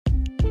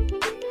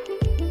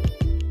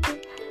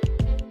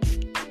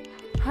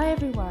Hi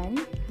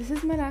everyone, this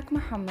is Malak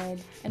Muhammad,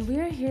 and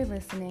we are here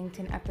listening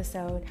to an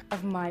episode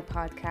of my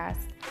podcast.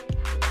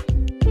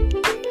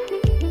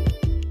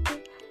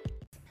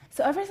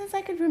 So ever since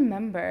I could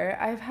remember,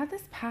 I've had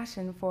this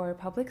passion for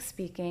public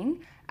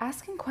speaking,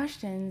 asking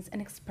questions,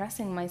 and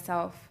expressing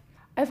myself.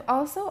 I've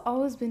also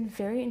always been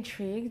very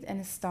intrigued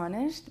and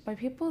astonished by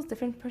people's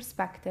different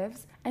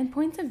perspectives and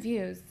points of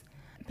views,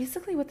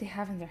 basically what they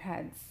have in their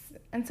heads.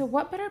 And so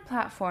what better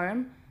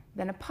platform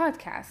than a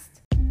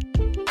podcast?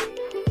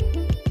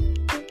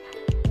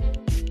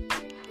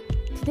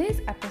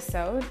 Today's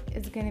episode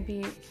is going to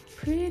be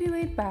pretty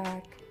laid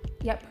back,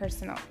 yet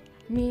personal.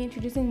 Me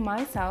introducing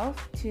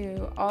myself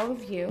to all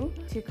of you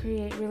to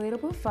create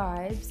relatable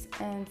vibes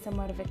and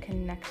somewhat of a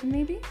connection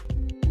maybe.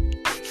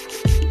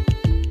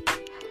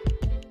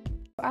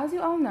 As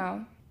you all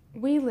know,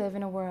 we live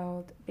in a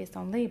world based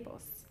on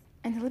labels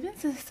and live in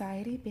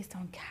society based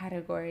on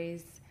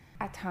categories.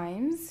 At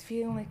times,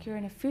 feeling like you're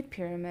in a food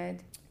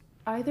pyramid,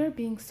 either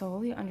being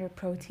solely under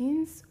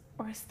proteins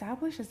or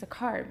established as the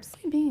carbs,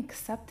 and being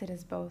accepted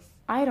as both.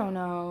 I don't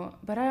know,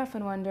 but I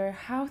often wonder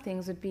how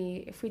things would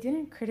be if we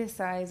didn't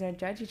criticize or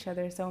judge each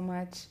other so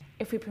much,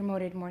 if we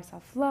promoted more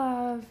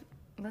self-love,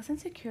 less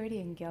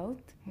insecurity and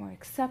guilt, more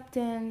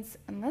acceptance,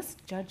 and less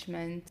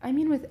judgment. I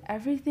mean, with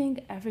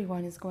everything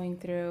everyone is going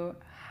through,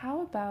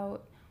 how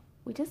about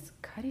we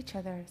just cut each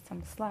other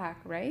some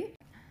slack, right?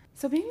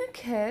 So being a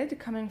kid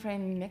coming from a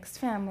mixed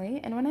family,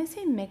 and when I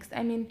say mixed,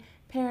 I mean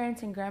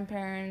parents and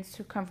grandparents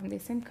who come from the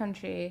same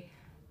country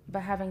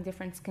but having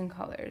different skin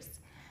colors.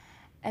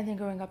 And then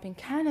growing up in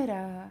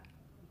Canada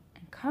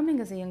and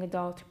coming as a young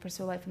adult to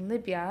pursue life in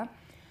Libya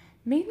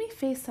made me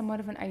face somewhat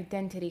of an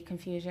identity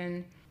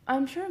confusion.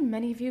 I'm sure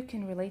many of you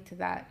can relate to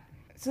that.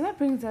 So that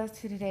brings us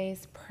to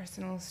today's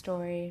personal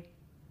story.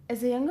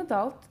 As a young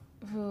adult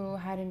who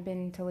hadn't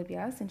been to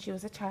Libya since she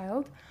was a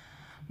child,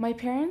 my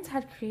parents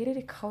had created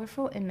a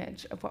colorful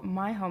image of what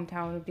my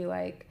hometown would be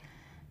like.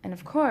 And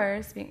of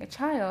course, being a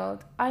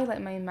child, I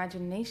let my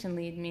imagination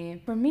lead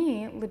me. For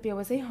me, Libya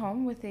was a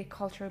home with a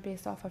culture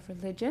based off of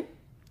religion,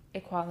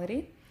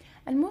 equality,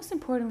 and most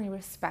importantly,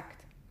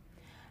 respect.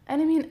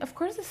 And I mean, of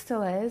course it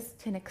still is,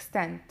 to an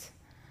extent.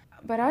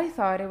 But I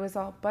thought it was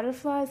all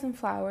butterflies and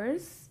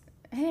flowers.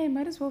 Hey, I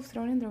might as well have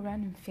thrown in the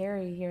random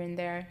fairy here and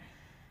there.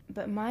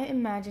 But my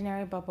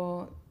imaginary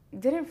bubble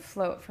didn't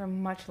float for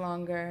much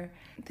longer.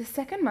 The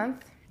second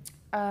month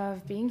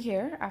of being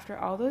here, after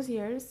all those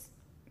years,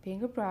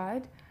 being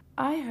abroad,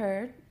 I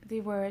heard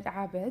the word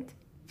Abid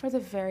for the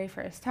very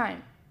first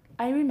time.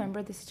 I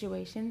remember the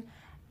situation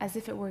as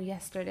if it were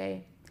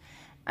yesterday.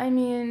 I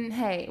mean,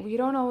 hey, we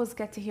don't always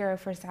get to hear our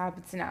first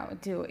Abids now,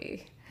 do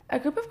we? A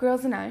group of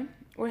girls and I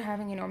were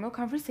having a normal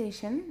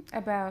conversation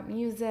about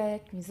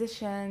music,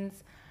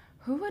 musicians.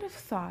 Who would have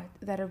thought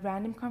that a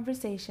random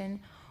conversation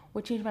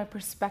would change my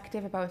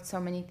perspective about so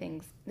many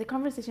things? The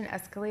conversation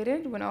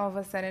escalated when all of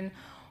a sudden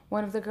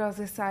one of the girls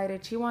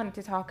decided she wanted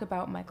to talk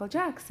about Michael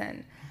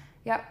Jackson.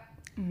 Yep,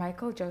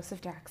 Michael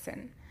Joseph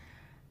Jackson.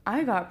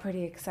 I got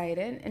pretty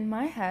excited. In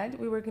my head,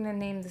 we were going to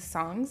name the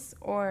songs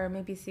or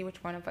maybe see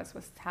which one of us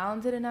was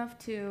talented enough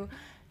to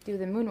do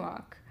the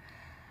moonwalk.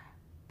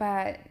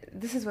 But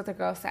this is what the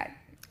girl said.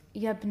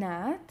 يا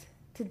بنات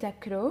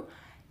تذكروا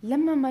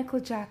لما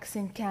Michael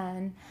Jackson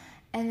كان,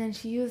 and then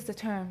she used the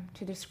term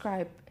to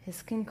describe his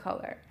skin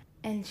color.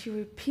 And she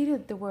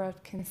repeated the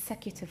word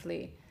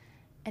consecutively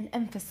and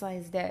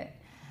emphasized it.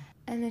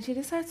 And then she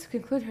decides to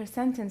conclude her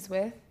sentence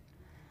with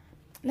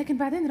لكن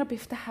بعدين ربي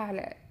يفتحها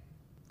عليه.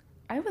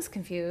 I was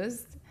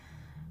confused.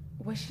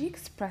 Was she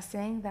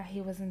expressing that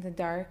he was in the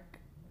dark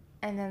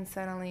and then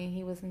suddenly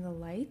he was in the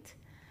light?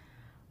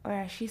 Or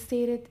as she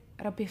stated,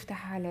 ربي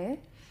يفتحها عليه?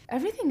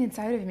 Everything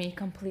inside of me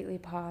completely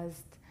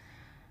paused.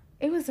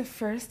 It was the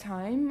first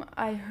time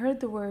I heard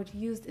the word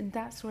used in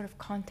that sort of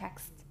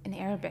context in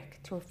Arabic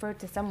to refer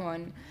to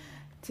someone,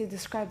 to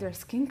describe their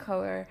skin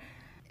color.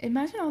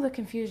 Imagine all the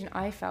confusion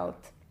I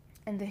felt,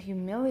 and the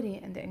humility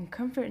and the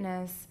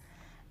uncomfortness,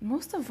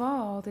 most of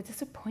all, the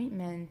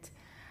disappointment.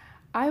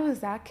 I was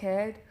that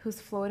kid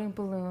whose floating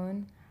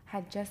balloon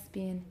had just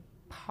been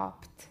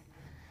popped.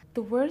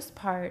 The worst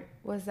part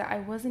was that I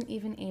wasn't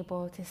even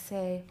able to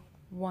say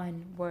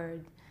one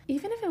word.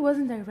 Even if it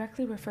wasn't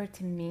directly referred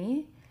to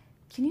me,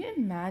 can you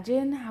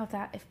imagine how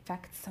that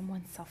affects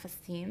someone's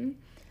self-esteem?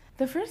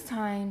 The first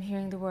time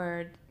hearing the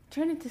word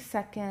turned into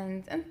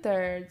seconds and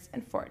thirds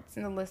and fourths,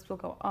 and the list will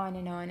go on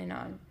and on and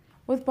on.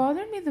 What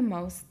bothered me the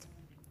most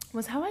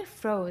was how I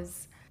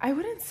froze. I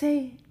wouldn't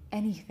say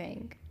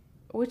anything,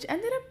 which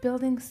ended up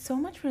building so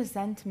much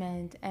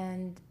resentment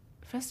and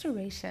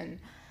frustration.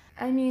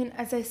 I mean,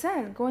 as I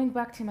said, going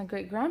back to my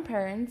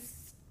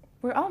great-grandparents,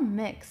 we're all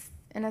mixed,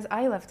 and as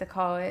I love to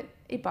call it,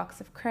 a box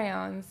of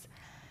crayons.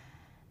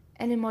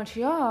 And in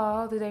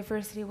Montreal, the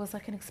diversity was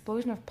like an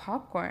explosion of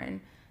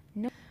popcorn.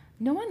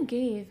 No one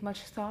gave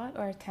much thought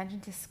or attention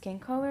to skin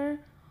color,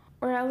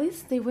 or at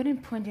least they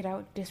wouldn't point it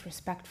out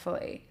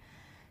disrespectfully.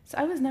 So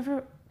I was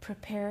never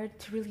prepared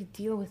to really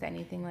deal with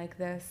anything like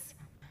this.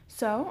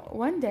 So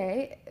one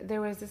day, there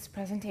was this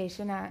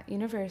presentation at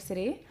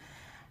university,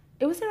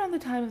 It was around the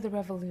time of the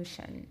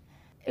revolution.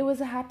 It was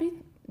a happy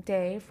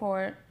day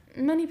for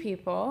many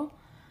people,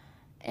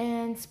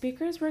 and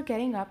speakers were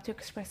getting up to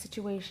express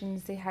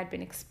situations they had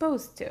been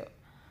exposed to.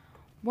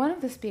 One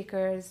of the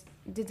speakers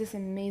did this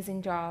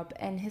amazing job,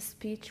 and his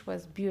speech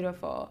was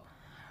beautiful.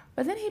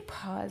 But then he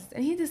paused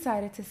and he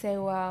decided to say,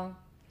 well,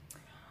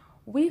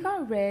 we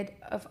got rid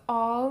of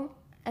all,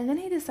 and then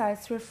he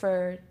decides to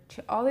refer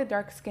to all the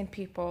dark-skinned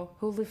people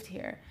who lived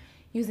here,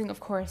 using, of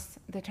course,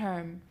 the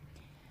term.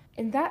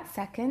 In that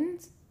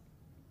second,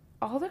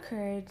 all the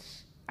courage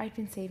I'd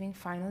been saving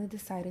finally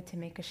decided to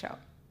make a show.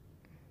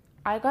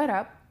 I got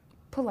up,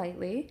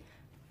 politely,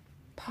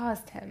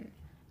 paused him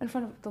in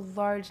front of the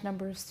large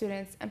number of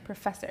students and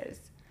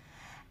professors,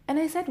 and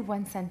I said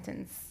one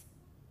sentence,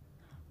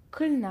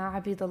 Kulna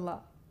Abidullah.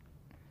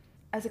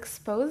 As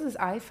exposed as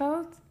I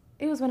felt,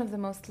 it was one of the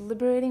most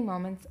liberating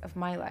moments of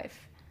my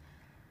life.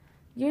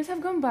 Years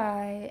have gone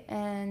by,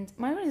 and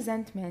my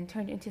resentment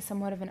turned into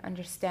somewhat of an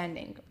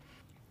understanding.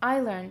 I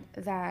learned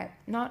that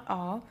not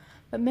all,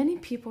 but many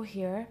people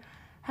here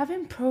have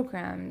been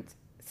programmed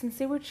since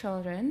they were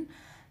children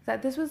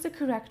that this was the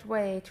correct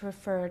way to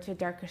refer to a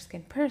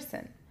darker-skinned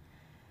person.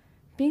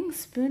 Being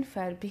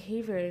spoon-fed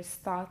behaviors,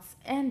 thoughts,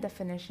 and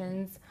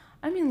definitions,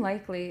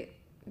 likely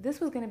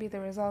this was going to be the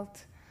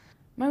result.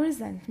 My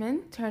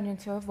resentment turned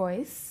into a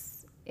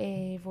voice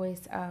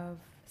of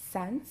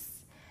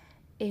sense,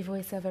 a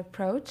voice of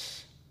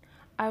approach.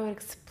 I would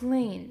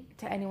explain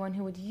to anyone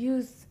who would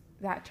use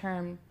that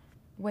term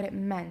what it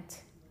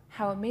meant,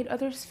 how it made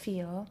others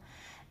feel,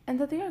 and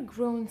that they are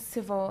grown,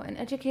 civil, and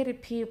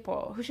educated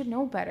people who should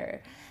know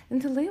better than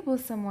to label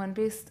someone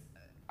based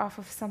off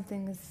of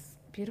something as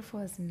beautiful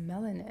as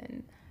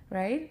melanin,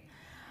 right?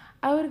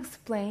 I would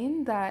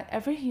explain that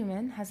every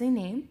human has a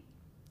name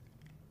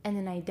and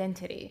an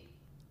identity.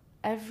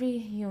 Every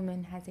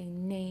human has a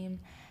name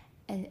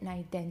and an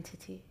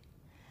identity.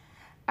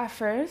 At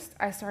first,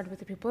 I started with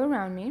the people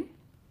around me,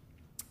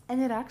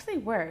 and it actually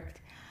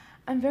worked.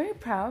 I'm very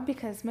proud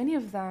because many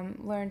of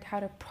them learned how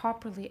to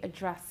properly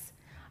address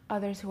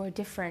others who are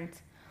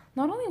different,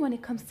 not only when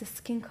it comes to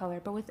skin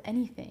color, but with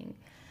anything.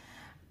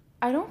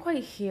 I don't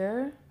quite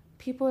hear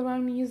people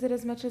around me use it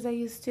as much as I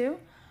used to,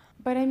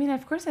 but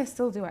of course I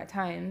still do at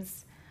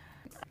times.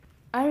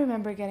 I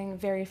remember getting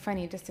very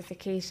funny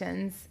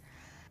justifications,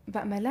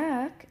 but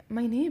Malak,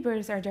 my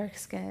neighbors are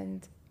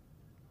dark-skinned.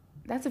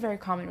 That's a very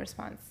common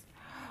response.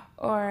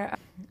 Or,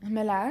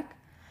 Malak,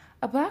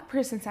 a black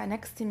person sat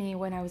next to me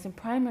when I was in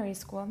primary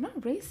school. I'm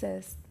not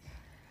racist.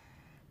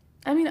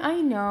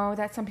 I know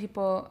that some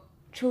people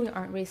truly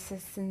aren't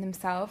racist in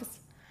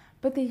themselves,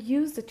 but they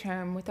use the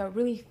term without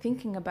really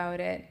thinking about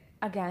it,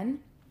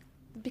 again,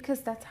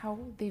 because that's how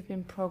they've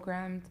been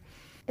programmed.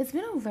 It's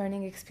been a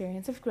learning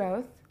experience of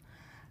growth,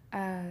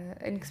 an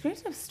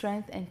experience of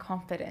strength and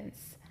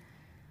confidence.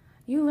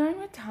 You learn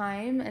with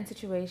time and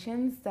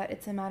situations that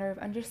it's a matter of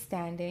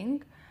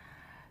understanding,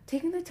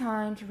 taking the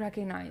time to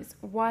recognize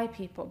why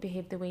people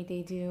behave the way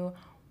they do,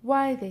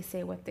 why they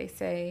say what they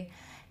say,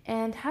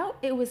 and how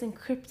it was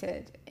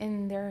encrypted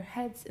in their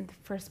heads in the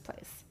first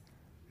place.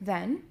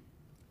 Then,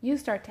 you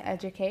start to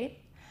educate,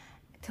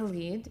 to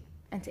lead,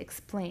 and to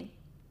explain.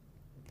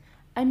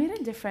 I made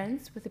a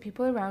difference with the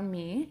people around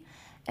me,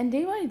 and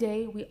day by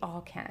day, we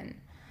all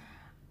can.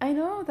 I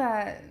know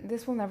that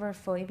this will never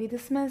fully be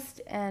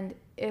dismissed, and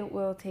it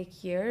will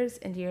take years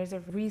and years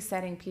of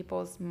resetting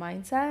people's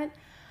mindset.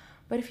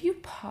 But if you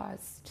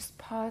just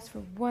pause for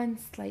one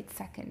slight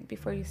second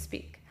before you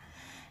speak,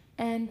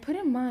 and put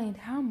in mind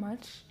how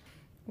much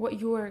what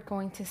you're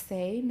going to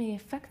say may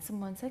affect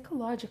someone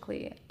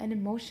psychologically and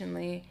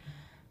emotionally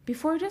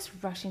before just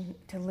rushing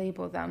to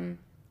label them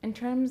in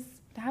terms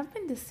that have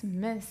been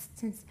dismissed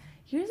since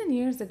years and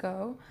years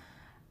ago,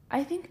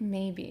 I think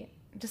maybe,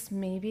 just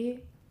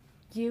maybe,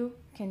 you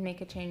can make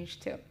a change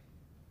too.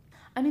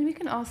 We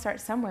can all start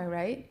somewhere,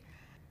 right?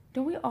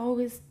 Don't we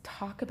always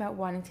talk about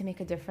wanting to make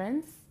a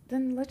difference?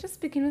 Then let's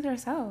just begin with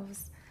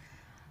ourselves.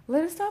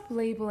 Let us stop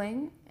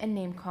labeling and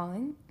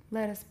name-calling.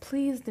 Let us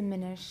please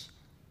diminish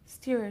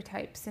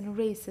stereotypes and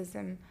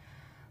racism.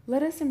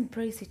 Let us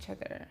embrace each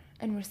other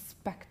and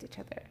respect each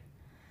other.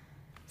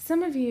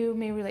 Some of you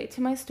may relate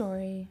to my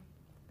story.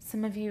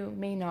 Some of you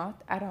may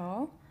not at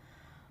all.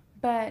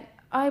 But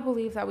I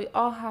believe that we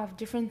all have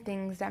different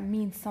things that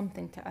mean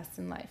something to us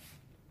in life.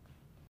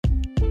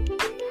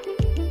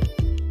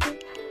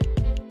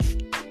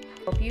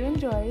 Hope you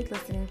enjoyed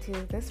listening to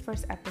this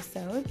first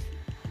episode.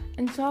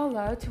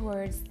 Inshallah,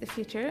 towards the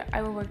future,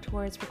 I will work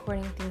towards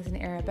recording things in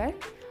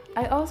Arabic.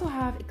 I also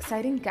have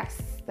exciting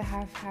guests that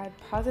have had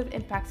positive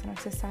impacts on our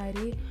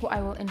society who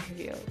I will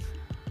interview.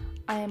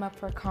 I am up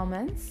for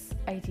comments,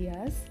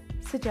 ideas,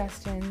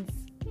 suggestions,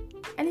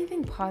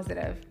 anything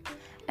positive.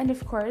 And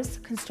of course,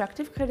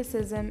 constructive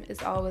criticism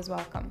is always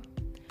welcome.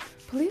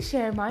 Please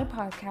share my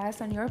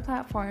podcast on your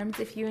platforms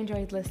if you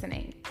enjoyed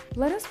listening.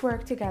 Let us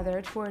work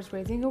together towards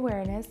raising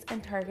awareness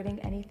and targeting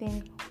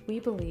anything we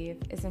believe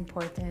is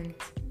important.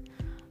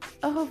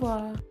 Au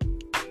revoir.